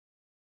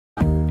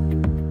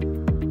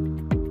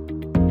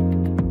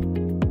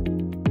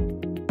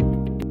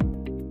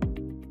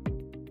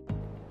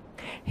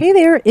Hey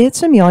there,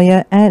 it's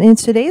Amelia, and in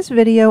today's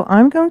video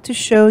I'm going to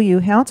show you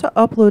how to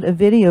upload a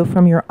video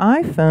from your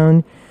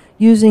iPhone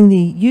using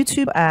the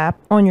YouTube app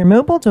on your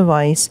mobile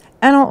device,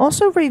 and I'll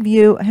also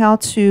review how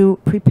to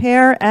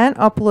prepare and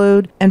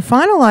upload and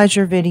finalize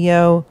your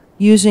video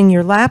using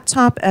your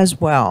laptop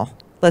as well.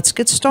 Let's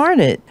get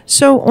started.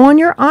 So on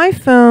your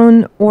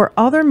iPhone or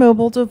other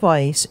mobile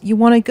device, you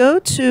want to go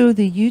to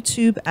the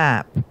YouTube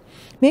app.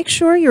 Make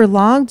sure you're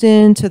logged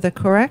in to the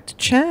correct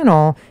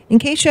channel in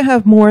case you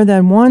have more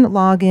than one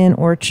login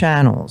or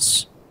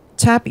channels.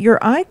 Tap your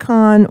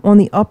icon on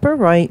the upper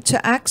right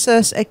to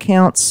access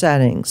account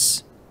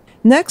settings.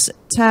 Next,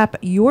 tap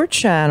your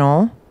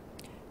channel,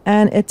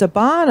 and at the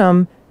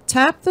bottom,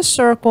 tap the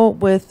circle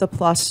with the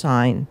plus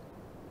sign.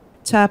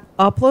 Tap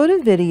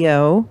Upload a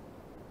Video,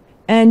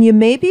 and you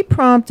may be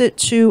prompted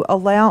to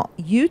allow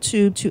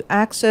YouTube to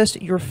access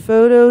your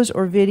photos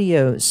or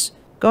videos.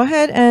 Go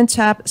ahead and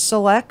tap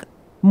Select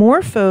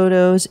More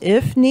Photos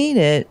if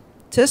needed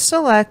to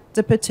select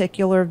the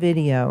particular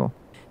video.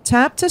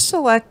 Tap to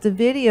select the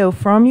video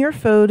from your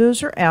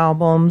photos or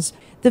albums.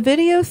 The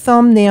video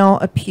thumbnail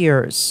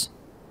appears.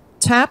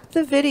 Tap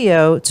the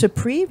video to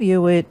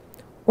preview it,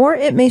 or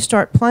it may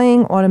start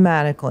playing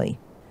automatically.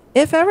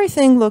 If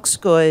everything looks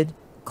good,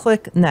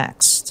 click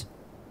Next.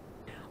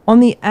 On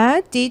the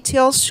Add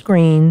Details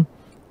screen,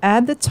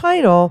 add the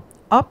title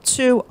up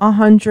to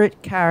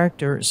 100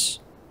 characters.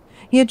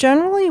 You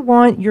generally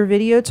want your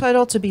video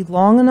title to be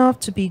long enough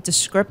to be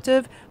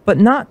descriptive, but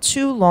not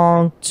too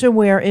long to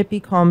where it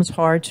becomes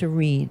hard to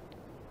read.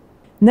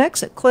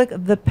 Next, click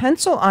the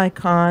pencil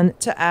icon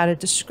to add a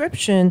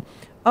description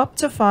up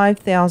to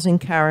 5,000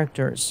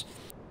 characters.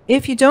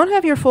 If you don't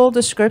have your full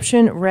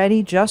description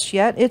ready just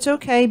yet, it's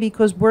okay,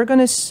 because we're going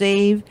to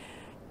save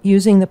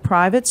using the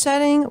private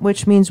setting,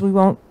 which means we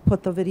won't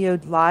put the video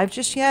live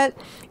just yet.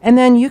 And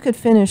then you could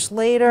finish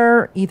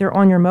later, either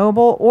on your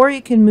mobile, or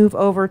you can move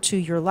over to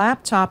your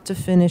laptop to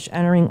finish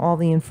entering all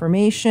the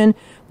information,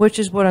 which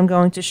is what I'm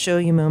going to show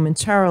you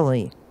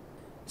momentarily.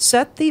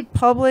 Set the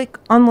public,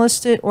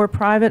 unlisted, or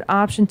private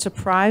option to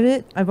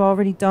private. I've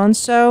already done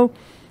so,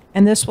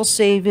 and this will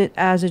save it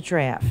as a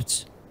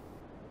draft.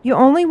 You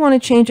only want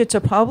to change it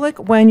to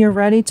public when you're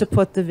ready to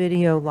put the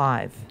video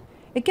live.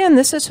 Again,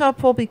 this is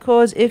helpful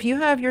because if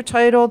you have your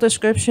title,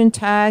 description,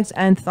 tags,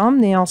 and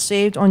thumbnail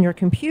saved on your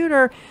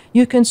computer,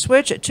 you can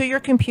switch to your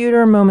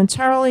computer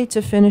momentarily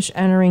to finish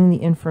entering the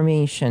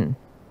information.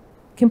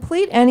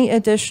 Complete any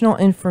additional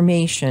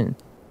information.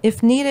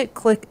 If needed,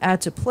 click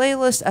Add to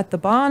Playlist at the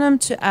bottom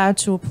to add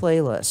to a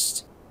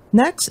playlist.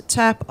 Next,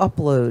 tap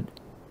Upload.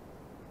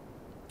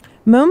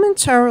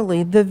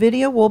 Momentarily, the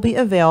video will be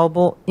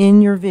available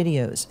in your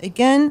videos.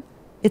 Again,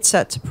 it's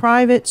set to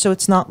private, so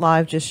it's not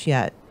live just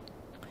yet.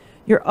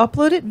 Your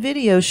uploaded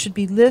video should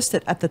be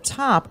listed at the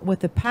top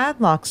with the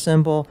padlock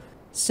symbol,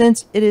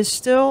 since it is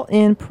still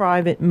in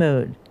private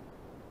mode.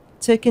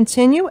 To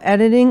continue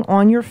editing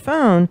on your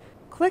phone,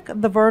 click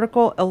the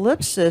vertical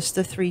ellipsis,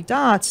 the three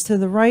dots to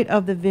the right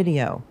of the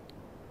video.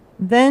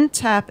 Then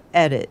tap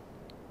Edit.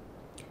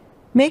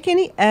 Make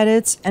any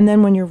edits, and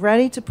then when you're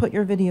ready to put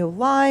your video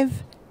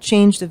live,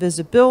 change the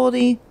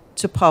visibility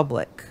to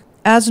public.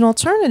 As an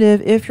alternative,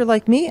 if you're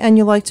like me and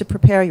you like to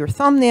prepare your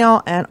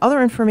thumbnail and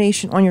other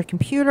information on your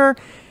computer,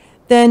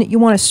 then you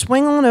want to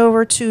swing on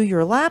over to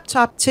your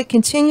laptop to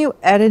continue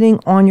editing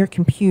on your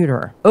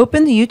computer.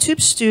 Open the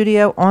YouTube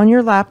Studio on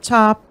your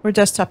laptop or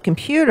desktop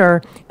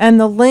computer,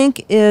 and the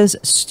link is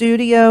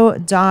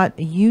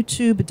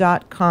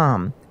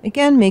studio.youtube.com.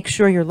 Again, make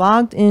sure you're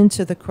logged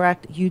into the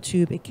correct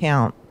YouTube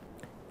account.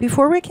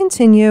 Before we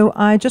continue,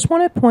 I just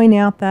want to point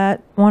out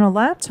that on a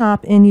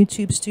laptop in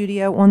YouTube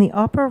Studio, on the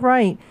upper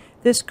right,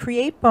 this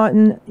Create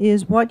button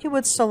is what you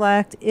would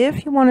select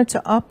if you wanted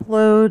to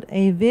upload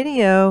a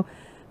video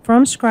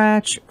from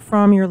scratch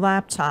from your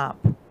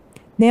laptop.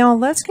 Now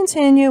let's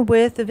continue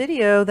with the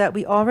video that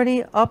we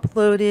already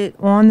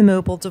uploaded on the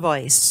mobile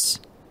device.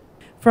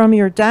 From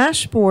your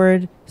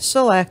dashboard,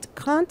 select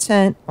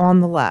Content on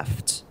the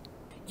left.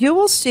 You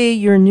will see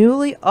your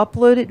newly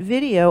uploaded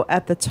video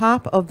at the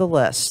top of the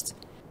list.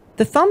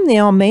 The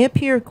thumbnail may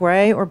appear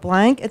gray or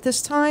blank at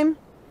this time,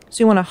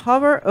 so you want to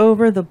hover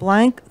over the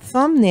blank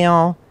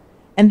thumbnail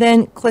and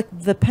then click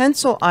the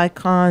pencil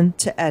icon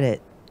to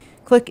edit.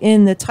 Click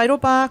in the title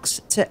box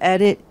to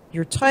edit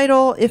your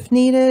title if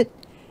needed,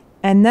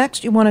 and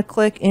next you want to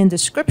click in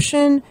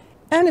description,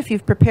 and if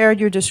you've prepared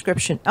your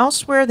description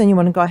elsewhere, then you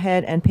want to go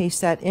ahead and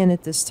paste that in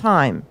at this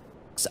time.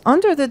 So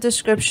under the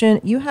description,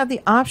 you have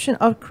the option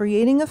of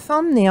creating a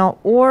thumbnail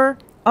or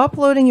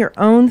uploading your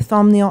own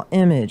thumbnail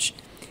image.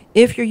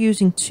 If you're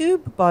using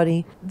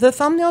TubeBuddy, the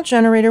thumbnail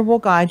generator will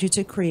guide you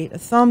to create a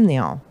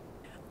thumbnail.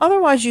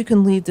 Otherwise, you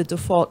can leave the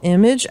default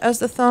image as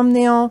the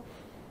thumbnail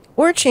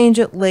or change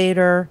it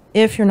later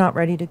if you're not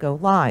ready to go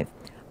live.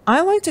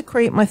 I like to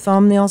create my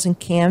thumbnails in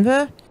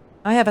Canva.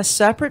 I have a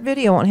separate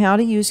video on how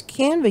to use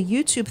Canva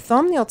YouTube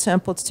thumbnail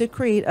templates to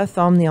create a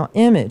thumbnail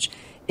image.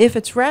 If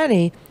it's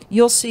ready,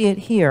 you'll see it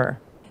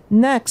here.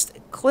 Next,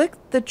 click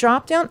the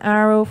drop-down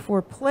arrow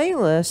for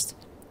Playlist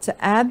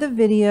to add the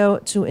video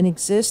to an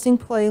existing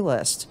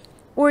playlist.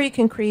 or you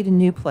can create a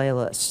new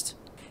playlist.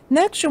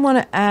 Next, you'll want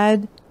to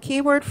add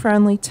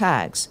keyword-friendly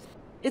tags.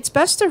 It's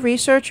best to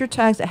research your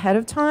tags ahead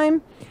of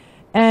time,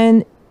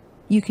 and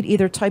you could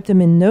either type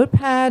them in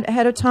Notepad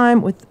ahead of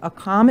time with a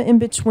comma in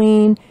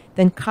between,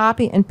 then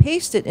copy and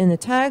paste it in the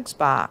tags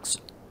box.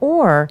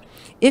 Or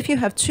if you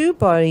have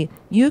TubeBuddy,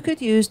 you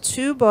could use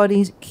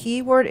TubeBuddy's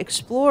Keyword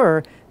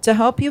Explorer to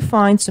help you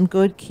find some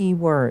good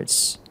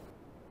keywords.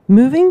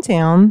 Moving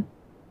down,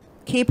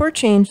 keep or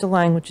change the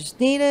languages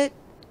needed,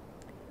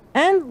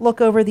 and look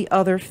over the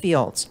other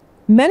fields.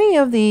 Many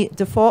of the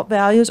default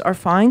values are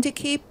fine to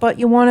keep, but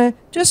you want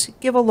to just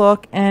give a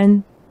look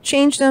and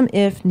change them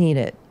if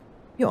needed.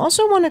 You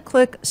also want to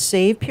click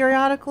Save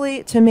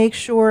periodically to make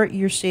sure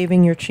you're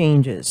saving your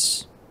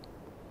changes.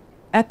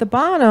 At the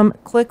bottom,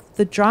 click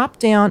the drop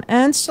down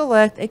and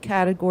select a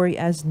category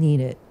as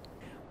needed.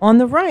 On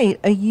the right,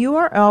 a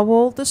URL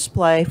will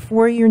display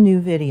for your new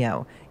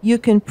video. You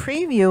can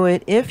preview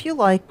it if you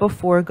like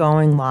before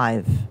going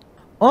live.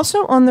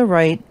 Also on the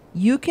right,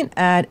 you can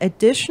add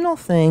additional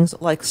things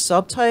like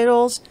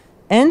subtitles,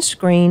 end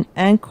screen,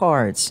 and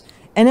cards.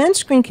 An end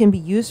screen can be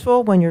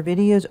useful when your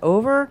video is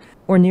over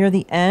or near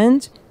the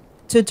end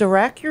to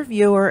direct your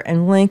viewer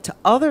and link to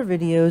other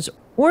videos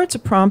or to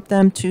prompt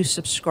them to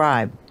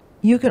subscribe.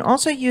 You can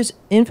also use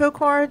info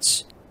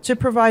cards to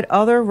provide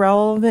other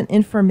relevant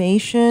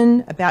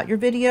information about your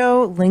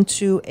video, link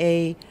to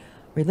a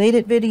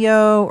related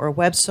video or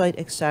website,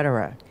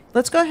 etc.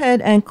 Let's go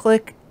ahead and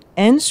click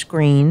End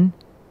Screen.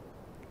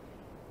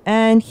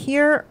 And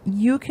here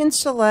you can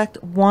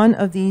select one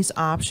of these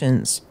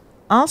options.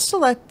 I'll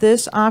select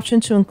this option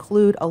to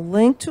include a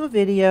link to a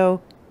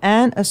video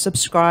and a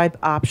subscribe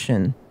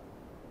option.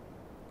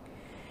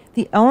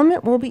 The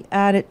element will be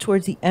added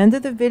towards the end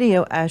of the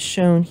video as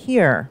shown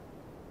here.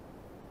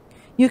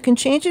 You can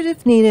change it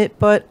if needed,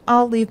 but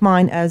I'll leave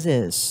mine as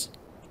is.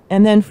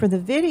 And then for the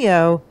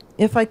video,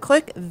 if I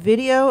click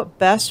Video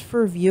Best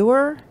for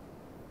Viewer,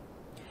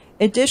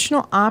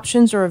 additional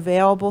options are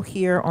available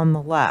here on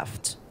the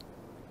left.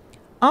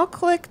 I'll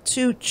click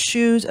to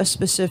choose a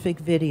specific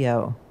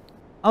video.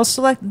 I'll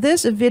select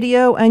this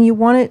video and you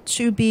want it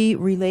to be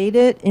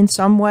related in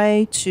some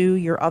way to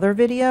your other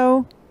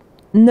video.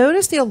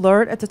 Notice the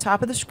alert at the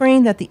top of the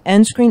screen that the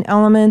end screen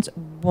element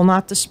will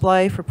not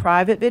display for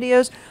private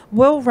videos.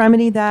 We'll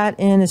remedy that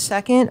in a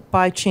second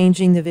by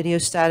changing the video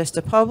status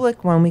to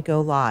public when we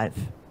go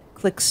live.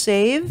 Click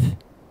Save.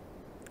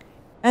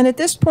 And at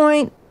this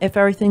point, if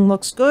everything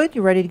looks good,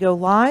 you're ready to go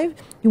live,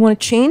 you want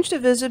to change the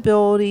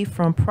visibility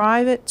from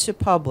private to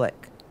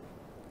public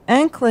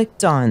and click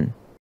Done.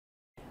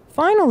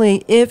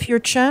 Finally, if your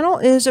channel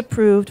is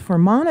approved for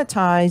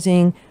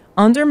monetizing,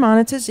 under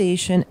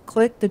Monetization,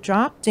 click the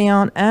drop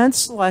down and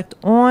select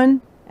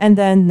On and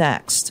then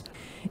Next.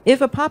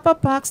 If a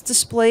pop-up box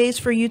displays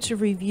for you to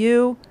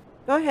review,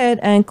 go ahead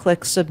and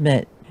click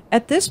Submit.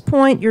 At this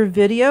point, your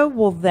video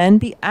will then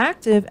be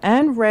active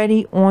and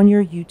ready on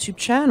your YouTube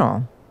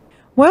channel.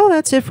 Well,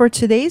 that's it for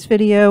today's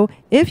video.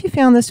 If you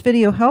found this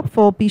video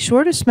helpful, be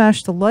sure to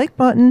smash the like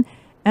button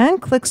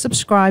and click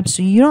subscribe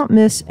so you don't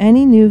miss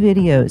any new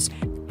videos.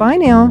 Bye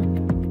now.